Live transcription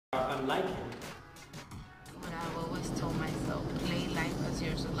like him? What I've always told myself, play life as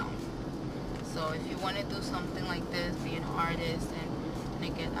yours alone. So if you want to do something like this, be an artist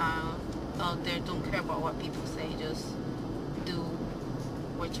and get out there, don't care about what people say, just do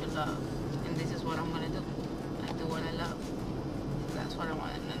what you love. And this is what I'm going to do. I do what I love. That's what I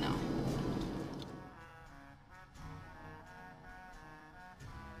want them to know.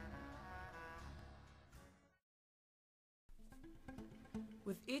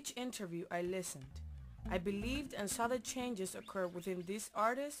 With each interview, I listened. I believed and saw the changes occur within these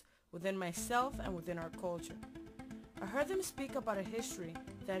artists, within myself, and within our culture. I heard them speak about a history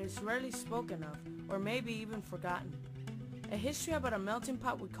that is rarely spoken of, or maybe even forgotten. A history about a melting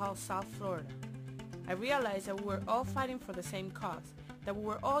pot we call South Florida. I realized that we were all fighting for the same cause, that we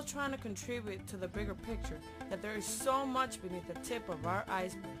were all trying to contribute to the bigger picture, that there is so much beneath the tip of our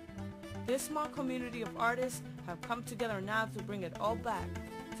iceberg. This small community of artists have come together now to bring it all back,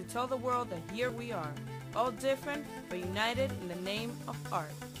 to tell the world that here we are, all different but united in the name of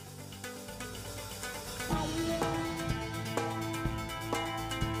art.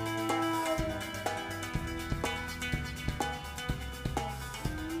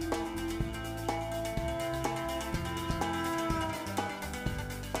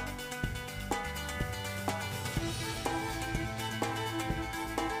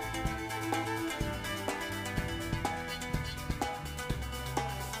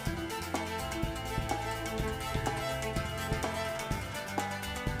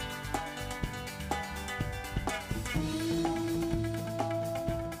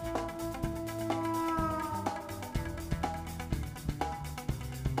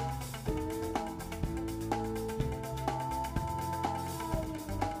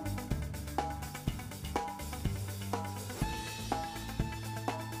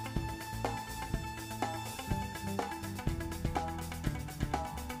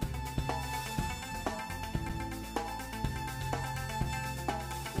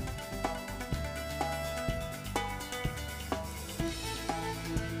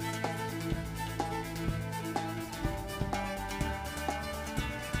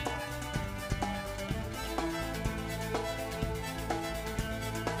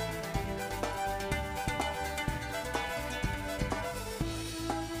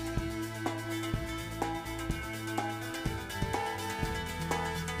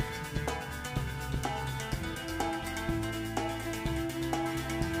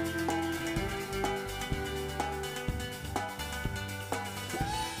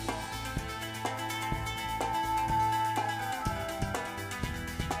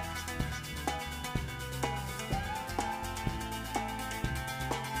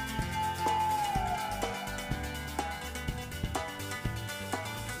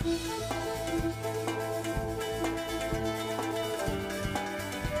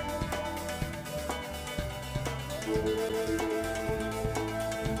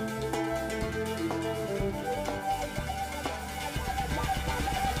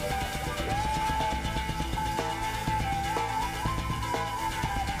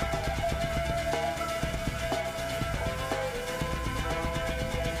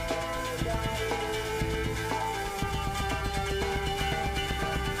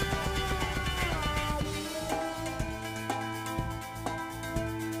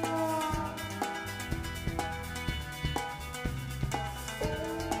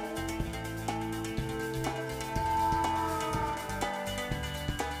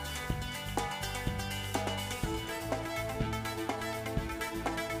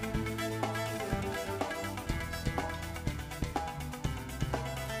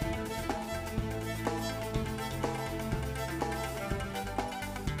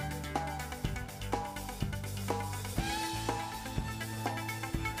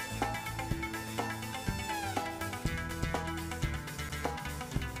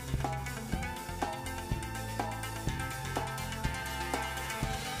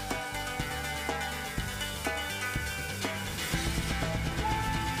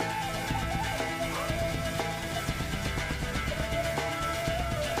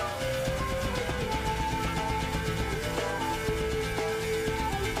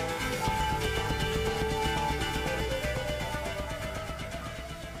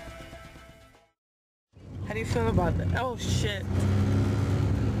 How do you feel about that? Oh shit.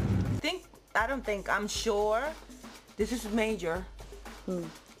 I'm sure this is major. So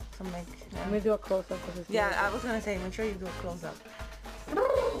Let me do a close-up. Yeah, I was gonna say, make sure you do a close-up.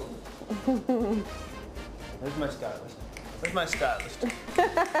 Where's my stylist? Where's my stylist?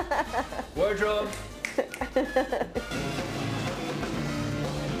 Wardrobe.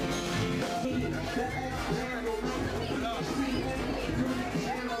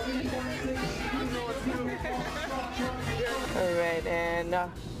 No.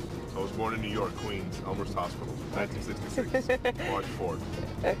 I was born in New York, Queens, Elmhurst Hospital, 1966, March 4th.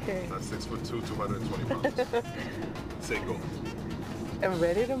 Okay. I'm 6'2", 220 pounds. Single. I'm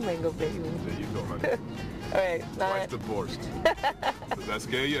ready to mingle, baby. There you go, honey. Alright, Twice divorced. Does that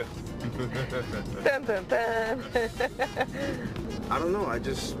scare you? Dun, dun, dun. I don't know. I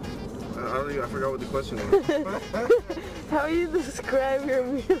forgot what the question was. How do you describe your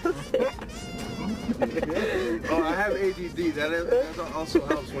music? Oh, I have ADD. That also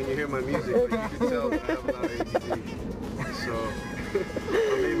helps when you hear my music. But you can tell that I have a lot of ADD. So,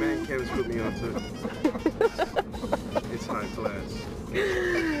 my main man Cam's put me onto it. It's high class.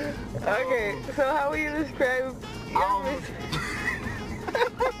 Okay, so how will you describe your music?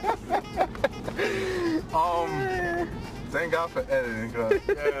 Thank God for editing, cause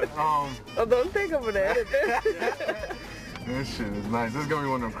Oh, don't think of it, edit this shit is nice. This is gonna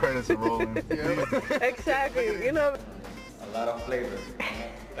be when the credits are rolling. Exactly, you know. A lot of flavor.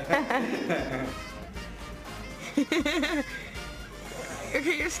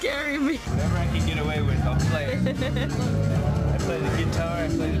 Okay, you're scaring me. Whatever I can get away with, I'll play. I play the guitar, I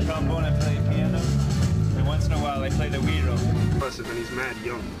play the trombone, I play the piano. And once in a while I play the güiro. Impressive, and he's mad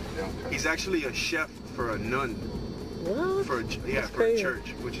young. He's actually a chef for a nun. What? For a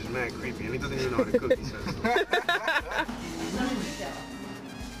church, which is mad creepy, and he doesn't even know how to cook, he says.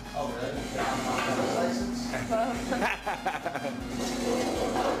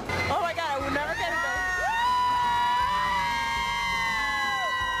 Oh my God, I will never get it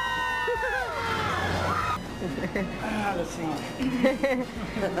Let's see.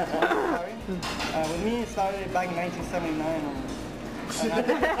 Sorry? With me, it started back in 1979.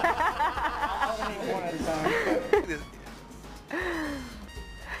 I'll make one at a time.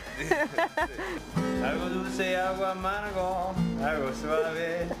 Algo dulce, agua amargo, algo suave,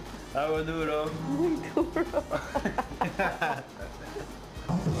 algo duro.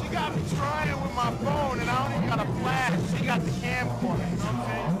 She got me trying with my phone and I don't even got a flash. She got the camcorder, you know what I'm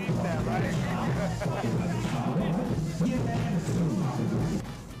saying? You need that, right?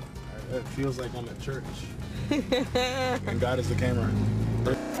 It feels like I'm at church. And God is the camera.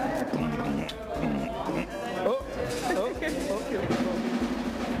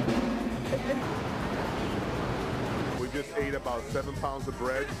 We just ate about 7 pounds of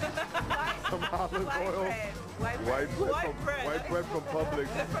bread, some olive oil, white bread from Publix,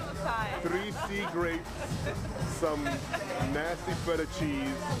 3 sea grapes, some nasty feta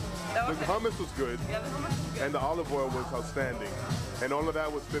cheese. The hummus was good, and the olive oil was outstanding. And all of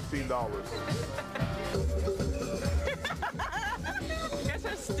that was $15. You're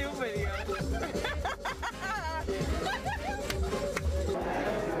so stupid, yo.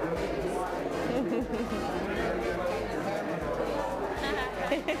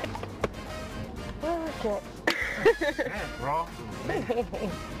 Okay. Bro.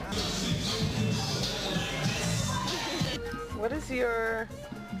 What is your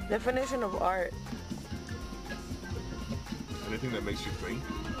definition of art? Anything that makes you think.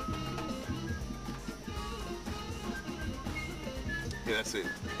 Yeah, that's it.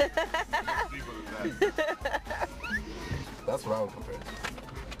 That's what I would compare it to.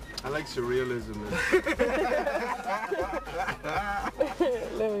 I like surrealism.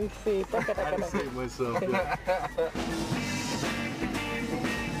 Let me see. I had to save myself. Yeah.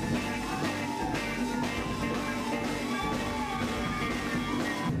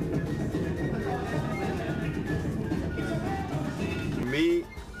 Me,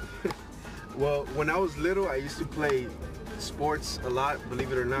 well, when I was little, I used to play sports a lot,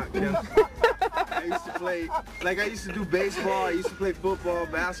 believe it or not, Kim. I used to play, like I used to do baseball, I used to play football,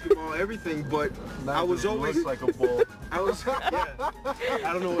 basketball, everything, but I was always like a ball. I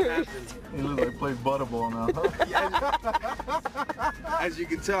don't know what happened. You look like play butterball now. As you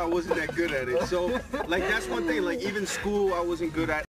can tell, I wasn't that good at it. So, like, that's one thing, like, even school, I wasn't good at.